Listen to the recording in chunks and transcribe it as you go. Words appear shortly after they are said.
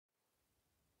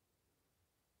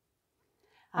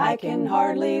I can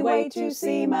hardly wait to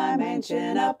see my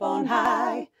mansion up on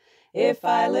high. If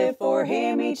I live for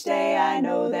him each day, I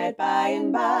know that by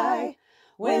and by,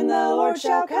 when the Lord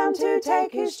shall come to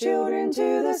take his children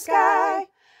to the sky,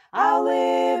 I'll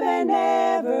live and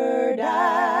never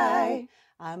die.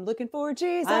 I'm looking for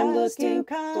Jesus. I'm looking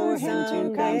for him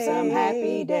to come some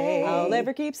happy day. I'll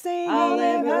ever keep singing. I'll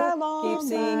ever keep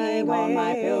singing on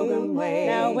my pilgrim way.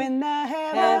 Now when the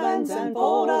heavens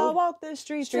unfold, I'll walk the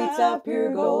streets of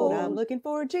pure gold. I'm looking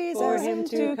for Jesus, for him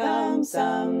to come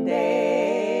someday.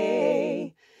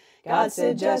 God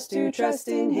said just to trust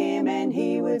in him and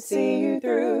he would see you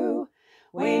through.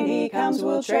 When he comes,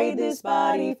 we'll trade this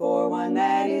body for one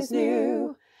that is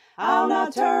new. I'll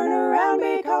not turn around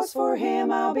because for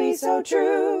him I'll be so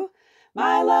true.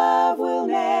 My love will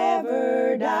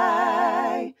never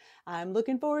die. I'm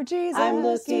looking for Jesus. I'm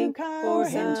looking for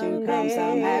him to come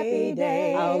some happy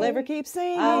day. I'll ever keep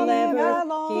singing. I'll ever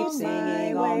keep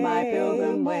singing on my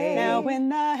pilgrim way. Now when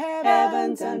the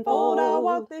heavens unfold, I'll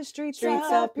walk the streets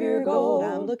of pure gold.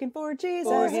 I'm looking for Jesus,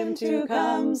 for him to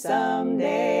come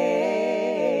someday.